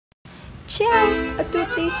Ciao a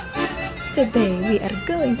tutti! Today we are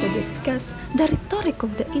going to discuss The Rhetoric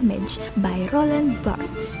of the Image by Roland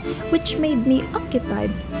Barthes, which made me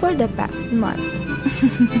occupied for the past month.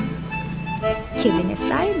 Kidding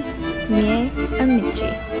aside, mie amici.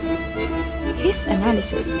 His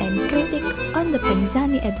analysis and critique on the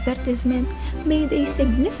Panzani advertisement made a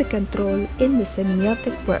significant role in the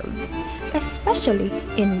semiotic world, especially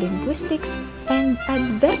in linguistics and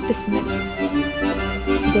advertisements.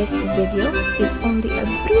 This video is only a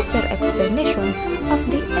briefer explanation of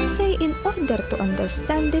the essay in order to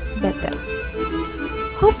understand it better.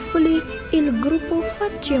 Hopefully, il gruppo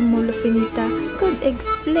Facciamola Finita could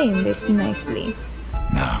explain this nicely.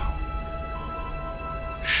 Now,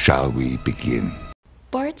 shall we begin?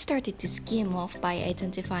 Barthes started to skim off by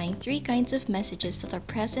identifying three kinds of messages that are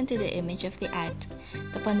present in the image of the ad.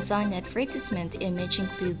 The Panzani advertisement image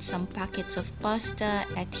includes some packets of pasta,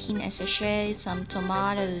 a tin sachet, some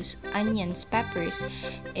tomatoes, onions, peppers,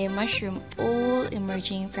 a mushroom, all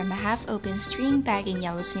emerging from a half-open string bag in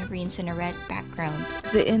yellows and greens on a red background.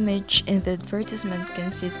 The image in the advertisement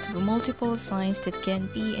consists of multiple signs that can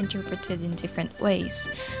be interpreted in different ways.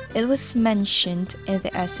 It was mentioned in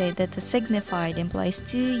the essay that the signified implies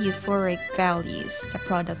two euphoric values: the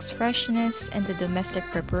product's freshness and the domestic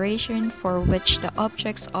preparation for which the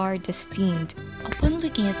objects are destined. Upon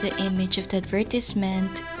looking at the image of the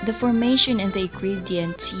advertisement, the formation and the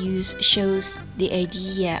ingredients used shows the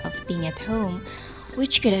idea of being at home,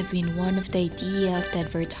 which could have been one of the idea of the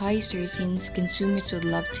advertiser, since consumers would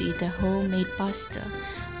love to eat a homemade pasta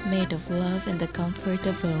made of love and the comfort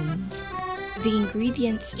of home. The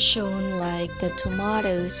ingredients shown, like the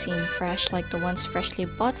tomatoes, seem fresh, like the ones freshly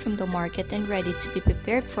bought from the market and ready to be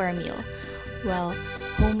prepared for a meal. Well,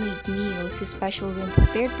 homemade meals, especially when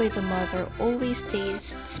prepared by the mother, always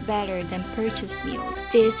tastes better than purchased meals.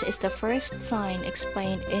 This is the first sign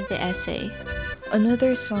explained in the essay.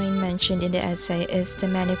 Another sign mentioned in the essay is the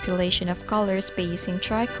manipulation of colors by using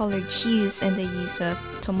tricolored hues and the use of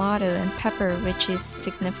tomato and pepper, which is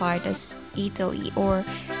signified as Italy or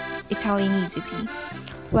Italianicity.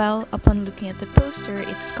 Well, upon looking at the poster,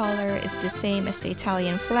 its color is the same as the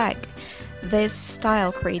Italian flag. This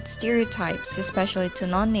style creates stereotypes, especially to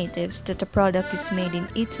non-natives, that the product is made in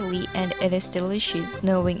Italy and it is delicious,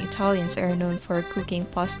 knowing Italians are known for cooking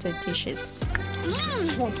pasta dishes.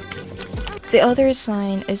 The other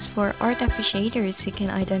sign is for art appreciators who can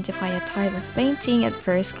identify a type of painting at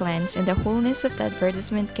first glance, and the wholeness of the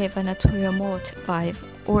advertisement gave an Natura Mort vibe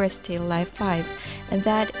or a still life vibe, and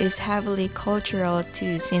that is heavily cultural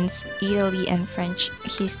too, since Italy and French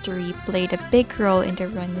history played a big role in the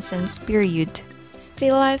Renaissance period.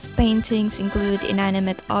 Still life paintings include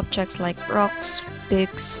inanimate objects like rocks,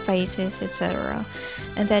 books, faces, etc.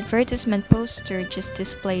 And the advertisement poster just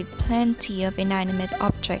displayed plenty of inanimate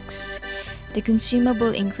objects. The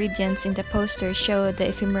consumable ingredients in the poster show the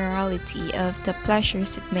ephemerality of the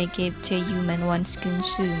pleasures it may give to a human once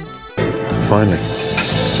consumed. Finally,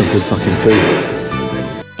 some good fucking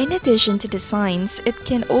food. In addition to the signs, it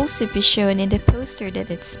can also be shown in the poster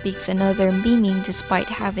that it speaks another meaning despite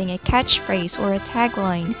having a catchphrase or a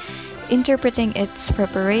tagline. Interpreting its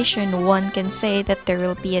preparation, one can say that there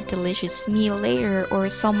will be a delicious meal later, or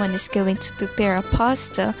someone is going to prepare a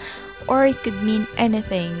pasta, or it could mean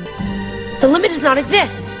anything. The limit does not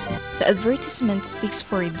exist! The advertisement speaks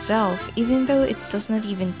for itself, even though it does not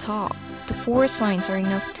even talk. The four signs are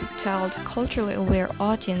enough to tell the culturally aware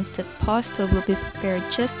audience that pasta will be prepared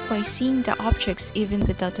just by seeing the objects, even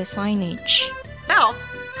without the signage. Ow!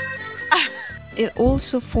 It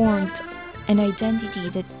also formed an identity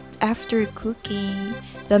that after cooking,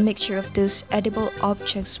 the mixture of those edible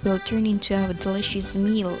objects will turn into a delicious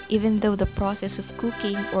meal, even though the process of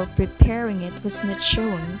cooking or preparing it was not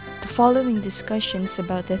shown. The following discussions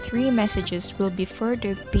about the three messages will be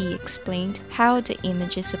further explained how the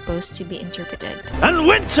image is supposed to be interpreted. And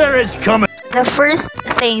winter is coming! The first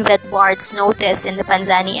thing that Barthes noticed in the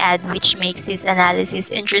Panzani ad, which makes his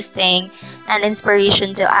analysis interesting and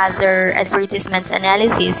inspiration to other advertisements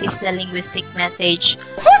analysis, is the linguistic message.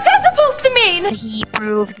 What's that supposed to mean? He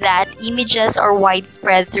proved that images are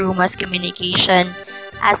widespread through mass communication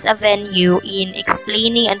as a venue in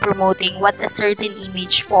explaining and promoting what a certain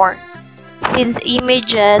image for. Since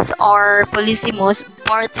images are polysemous,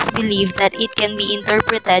 Barthes believed that it can be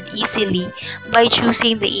interpreted easily by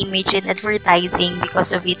choosing the image in advertising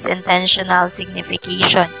because of its intentional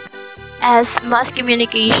signification. As mass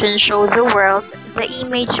communication showed the world, the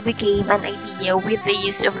image became an idea with the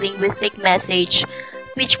use of linguistic message,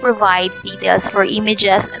 which provides details for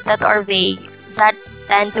images that are vague that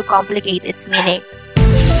tend to complicate its meaning.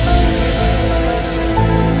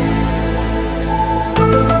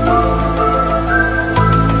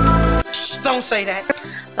 Don't say that.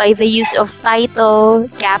 By the use of title,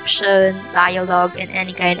 caption, dialogue, and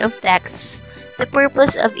any kind of text, the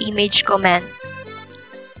purpose of image comments.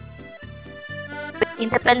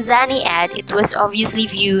 In the Panzani ad, it was obviously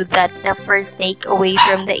viewed that the first takeaway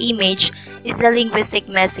from the image is a linguistic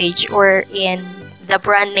message, wherein the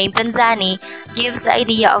brand name Panzani gives the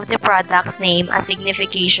idea of the product's name a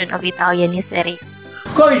signification of Italianicity.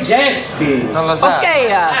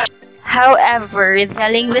 Okay. However, the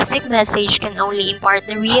linguistic message can only impart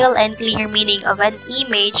the real and clear meaning of an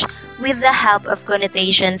image with the help of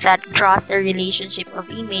connotation that draws the relationship of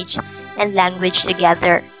image and language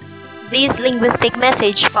together. This linguistic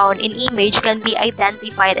message found in image can be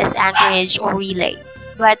identified as anchorage or relay.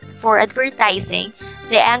 But for advertising,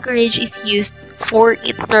 the anchorage is used for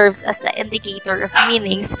it serves as the indicator of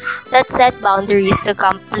meanings that set boundaries to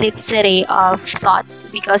complexity of thoughts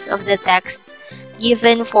because of the text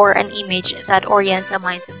given for an image that orients the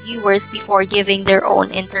minds of viewers before giving their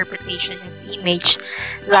own interpretation of image,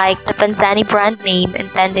 like the Panzani brand name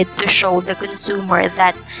intended to show the consumer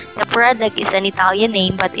that the product is an Italian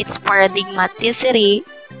name, but its paradigmaticity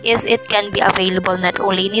is it can be available not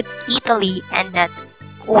only in Italy and not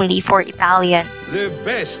only for Italian. The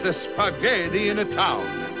best spaghetti in a town.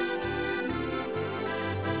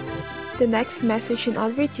 The next message in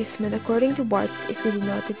advertisement, according to Barthes, is the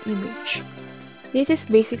denoted image. This is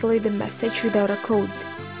basically the message without a code.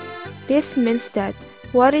 This means that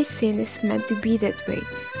what is seen is meant to be that way,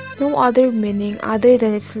 no other meaning other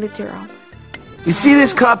than its literal. You see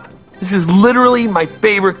this cup? This is literally my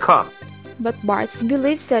favorite cup. But Barthes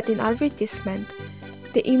believes that in advertisement,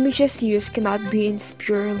 the images used cannot be in its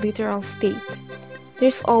pure literal state.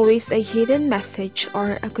 There's always a hidden message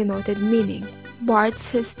or a connoted meaning.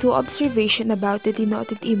 Barthes has two observations about the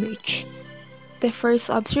denoted image. The first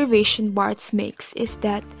observation Barthes makes is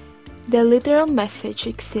that the literal message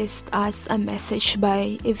exists as a message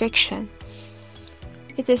by eviction.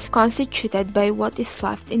 It is constituted by what is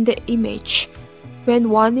left in the image when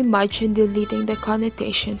one imagines deleting the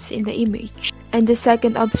connotations in the image. And the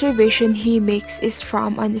second observation he makes is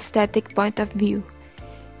from an aesthetic point of view.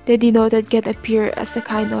 The denoted can appear as a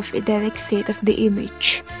kind of idyllic state of the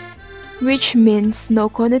image, which means no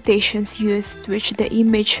connotations used, which the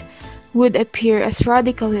image would appear as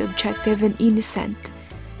radically objective and innocent,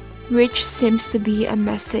 which seems to be a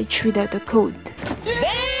message without a code.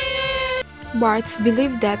 Barthes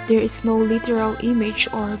believed that there is no literal image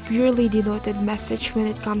or purely denoted message when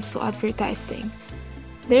it comes to advertising.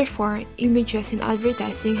 Therefore, images in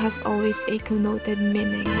advertising has always a connoted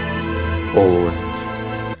meaning. Always.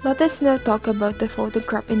 Let us now talk about the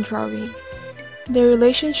photograph and drawing. The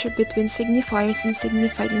relationship between signifiers and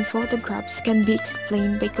signified in photographs can be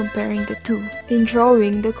explained by comparing the two. In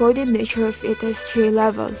drawing, the coded nature of it has three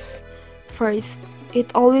levels. First,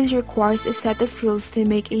 it always requires a set of rules to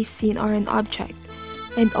make a scene or an object,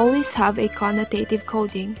 and always have a connotative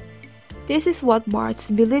coding. This is what Barthes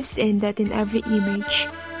believes in, that in every image,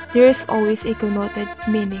 there is always a connoted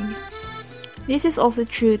meaning. This is also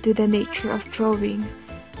true to the nature of drawing.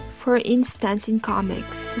 For instance, in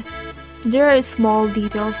comics, there are small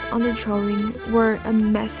details on the drawing where a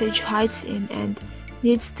message hides in and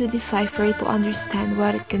needs to decipher it to understand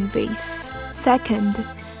what it conveys. Second,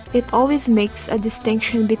 it always makes a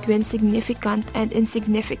distinction between significant and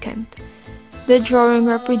insignificant. The drawing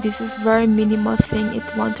reproduces very minimal thing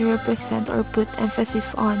it wants to represent or put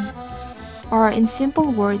emphasis on. Or in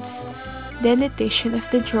simple words, the annotation of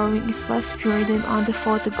the drawing is less pure than on the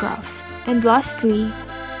photograph. And lastly,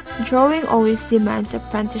 drawing always demands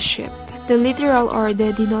apprenticeship. The literal or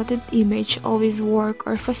the denoted image always works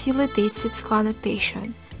or facilitates its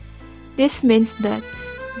connotation. This means that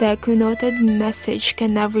the connoted message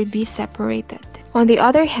can never be separated. On the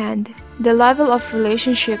other hand, the level of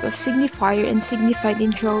relationship of signifier and signified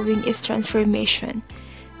in drawing is transformation,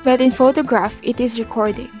 but in photograph it is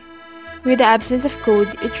recording. With the absence of code,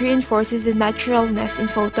 it reinforces the naturalness in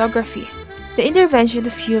photography. The intervention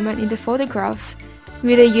of human in the photograph,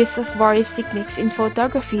 with the use of various techniques in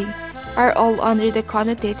photography, are all under the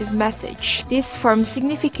connotative message. This form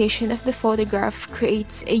signification of the photograph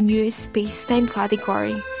creates a new space-time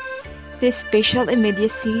category, the spatial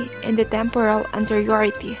immediacy and the temporal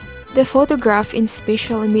anteriority. The photograph in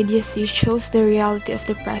spatial immediacy shows the reality of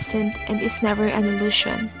the present and is never an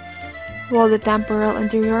illusion, while the temporal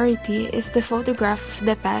anteriority is the photograph of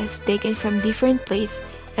the past taken from different place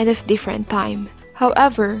and of different time.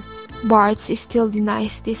 However, Barthes still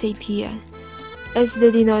denies this idea, as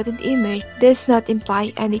the denoted image does not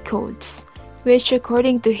imply any codes, which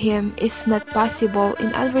according to him is not possible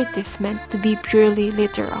in advertisement to be purely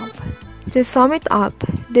literal. To sum it up,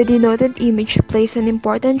 The denoted image plays an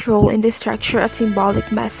important role in the structure of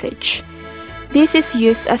symbolic message. This is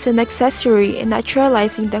used as an accessory in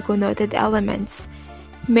naturalizing the connoted elements,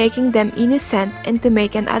 making them innocent and to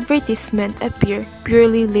make an advertisement appear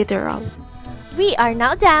purely literal. We are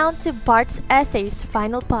now down to Barthes' essay's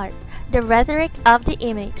final part, the rhetoric of the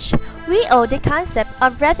image. We owe the concept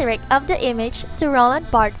of rhetoric of the image to Roland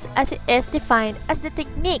Barthes, as it is defined as the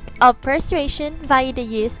technique of persuasion via the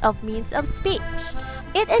use of means of speech.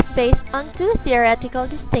 It is based on two theoretical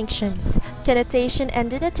distinctions, connotation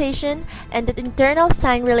and denotation, and the internal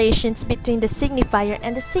sign relations between the signifier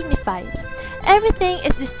and the signified. Everything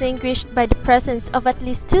is distinguished by the presence of at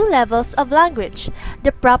least two levels of language,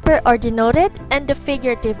 the proper or denoted and the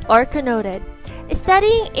figurative or connoted.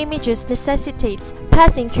 Studying images necessitates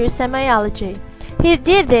passing through semiology. He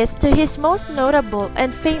did this to his most notable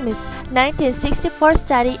and famous 1964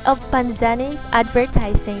 study of Panzani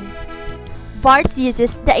advertising. Barthes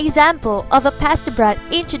uses the example of a pasta bread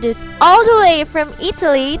introduced all the way from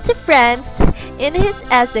Italy to France in his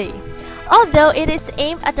essay. Although it is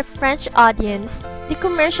aimed at a French audience, the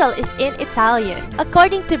commercial is in Italian.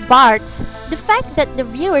 According to Barthes, the fact that the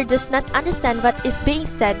viewer does not understand what is being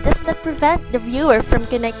said does not prevent the viewer from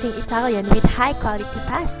connecting Italian with high-quality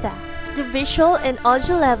pasta. The visual and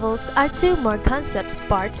audio levels are two more concepts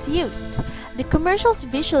Barthes used. The commercial's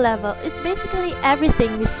visual level is basically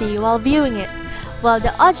everything we see while viewing it, while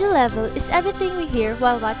the audio level is everything we hear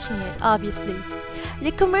while watching it, obviously.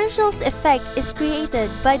 The commercial's effect is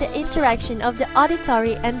created by the interaction of the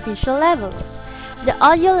auditory and visual levels. The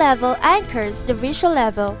audio level anchors the visual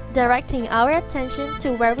level, directing our attention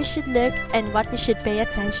to where we should look and what we should pay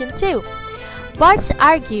attention to. Barthes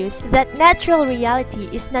argues that natural reality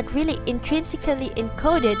is not really intrinsically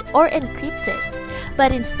encoded or encrypted,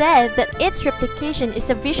 but instead that its replication is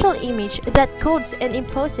a visual image that codes and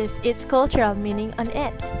imposes its cultural meaning on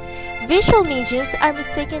it. Visual mediums are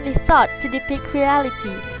mistakenly thought to depict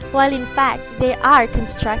reality, while in fact they are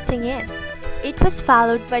constructing it. It was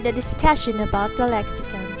followed by the discussion about the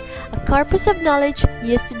lexicon, a corpus of knowledge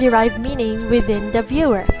used to derive meaning within the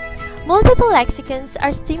viewer. Multiple lexicons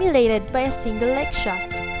are stimulated by a single lexia,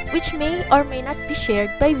 which may or may not be shared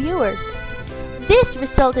by viewers. This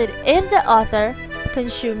resulted in the author,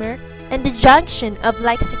 consumer, and the junction of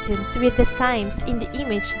lexicons with the signs in the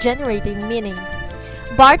image generating meaning.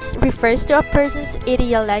 Barthes refers to a person's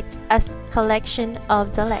idiolect as collection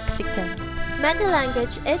of the lexicon.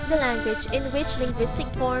 Meta-language is the language in which linguistic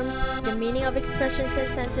forms, the meaning of expressions and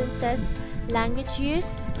sentences, language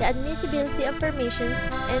use, the admissibility of affirmations,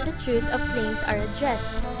 and the truth of claims are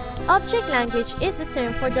addressed. Object language is the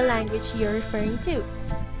term for the language you're referring to.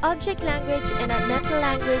 Object language and a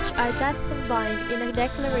meta-language are thus combined in a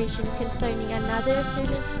declaration concerning another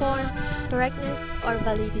assertion's form, correctness, or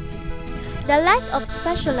validity. The lack of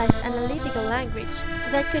specialized analytical language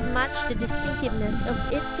that could match the distinctiveness of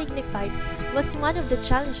its signifieds was one of the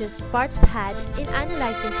challenges Barthes had in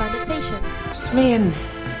analyzing connotation. Is me and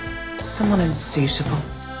someone unsuitable?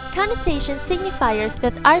 Connotation signifiers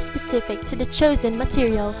that are specific to the chosen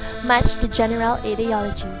material match the general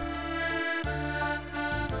ideology.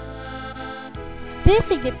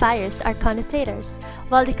 These signifiers are connotators,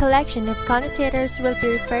 while the collection of connotators will be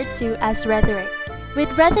referred to as rhetoric,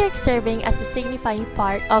 with rhetoric serving as the signifying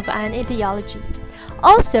part of an ideology.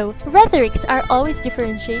 Also, rhetorics are always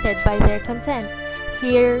differentiated by their content.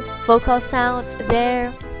 Here, vocal sound,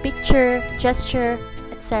 there, picture, gesture,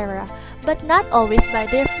 etc., but not always by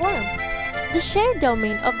their form. The shared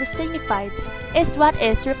domain of the signified is what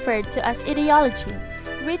is referred to as ideology,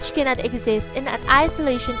 which cannot exist in an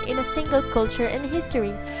isolation in a single culture and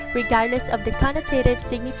history, regardless of the connotative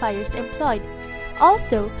signifiers employed.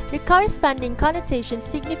 Also, the corresponding connotation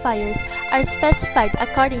signifiers are specified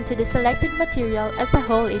according to the selected material as a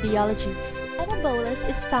whole ideology. Metabolus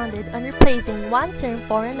is founded on replacing one term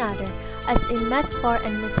for another, as in metaphor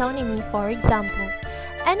and metonymy, for example.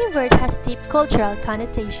 Any word has deep cultural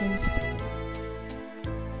connotations.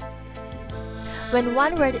 When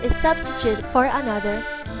one word is substituted for another,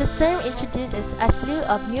 the term introduces a slew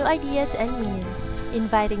of new ideas and meanings,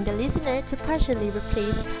 inviting the listener to partially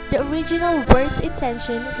replace the original word's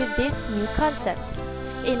intention with these new concepts.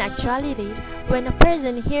 In actuality, when a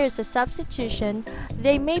person hears a substitution,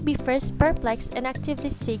 they may be first perplexed and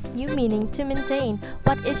actively seek new meaning to maintain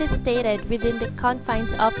what is stated within the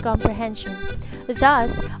confines of comprehension.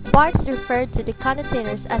 Thus, Barthes referred to the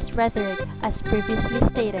connotators as rhetoric, as previously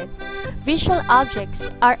stated. Visual objects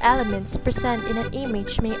or elements present in an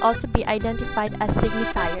image may also be identified as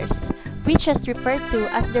signifiers, which is referred to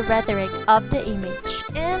as the rhetoric of the image.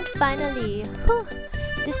 And finally,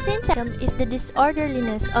 The syntagm is the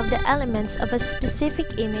disorderliness of the elements of a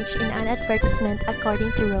specific image in an advertisement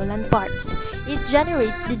according to Roland Barthes. It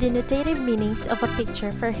generates the denotative meanings of a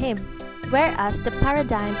picture for him, whereas the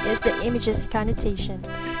paradigm is the image's connotation.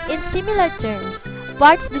 In similar terms,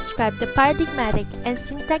 Barthes described the paradigmatic and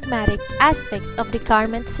syntagmatic aspects of the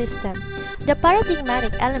garment system. The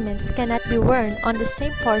paradigmatic elements cannot be worn on the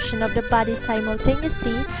same portion of the body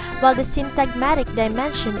simultaneously, while the syntagmatic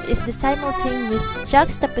dimension is the simultaneous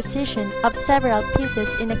juxtaposition of several pieces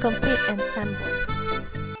in a complete ensemble.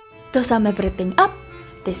 To sum everything up,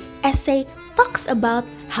 this essay talks about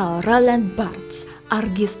how Roland Barthes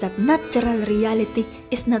argues that natural reality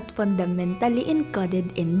is not fundamentally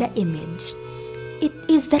encoded in the image. It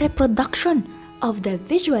is the reproduction of the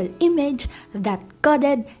visual image that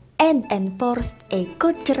coded and enforced a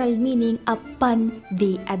cultural meaning upon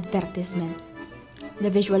the advertisement. The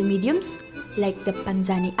visual mediums, like the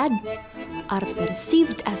Panzani ad, are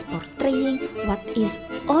perceived as portraying what is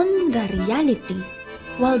on the reality,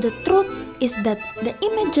 while the truth is that the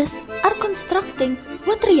images are constructing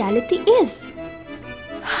what reality is.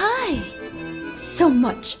 Hi! So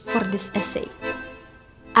much for this essay.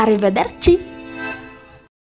 Arrivederci!